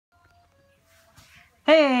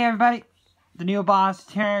Hey everybody, the new boss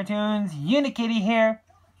Terratunes, Unikitty here,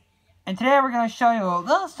 and today we're going to show you a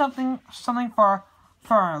little something for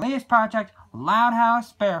our latest project, Loud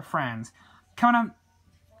House Bear Friends, coming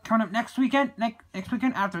up next weekend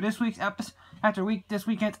after this weekend's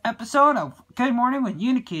episode of Good Morning with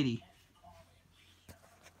Unikitty.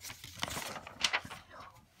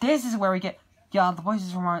 This is where we get the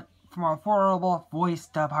voices from our affordable voice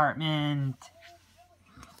department.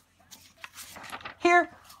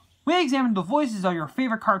 Here, we examine the voices of your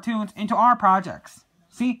favorite cartoons into our projects.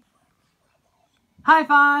 See? High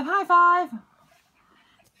five, high five!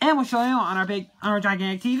 And we'll show you on our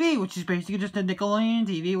gigantic TV, which is basically just a Nickelodeon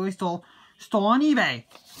TV we stole on eBay.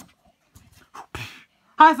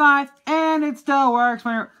 High five, and it still works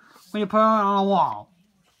when you put it on a wall.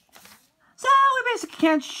 So we basically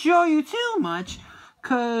can't show you too much,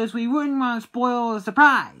 because we wouldn't want to spoil the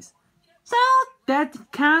surprise. So that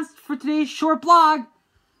counts for today's short blog.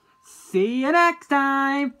 See you next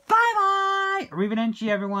time. Bye-bye. Arrivederci,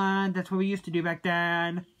 everyone. That's what we used to do back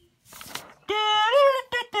then.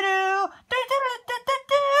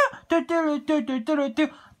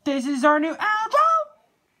 This is our new album.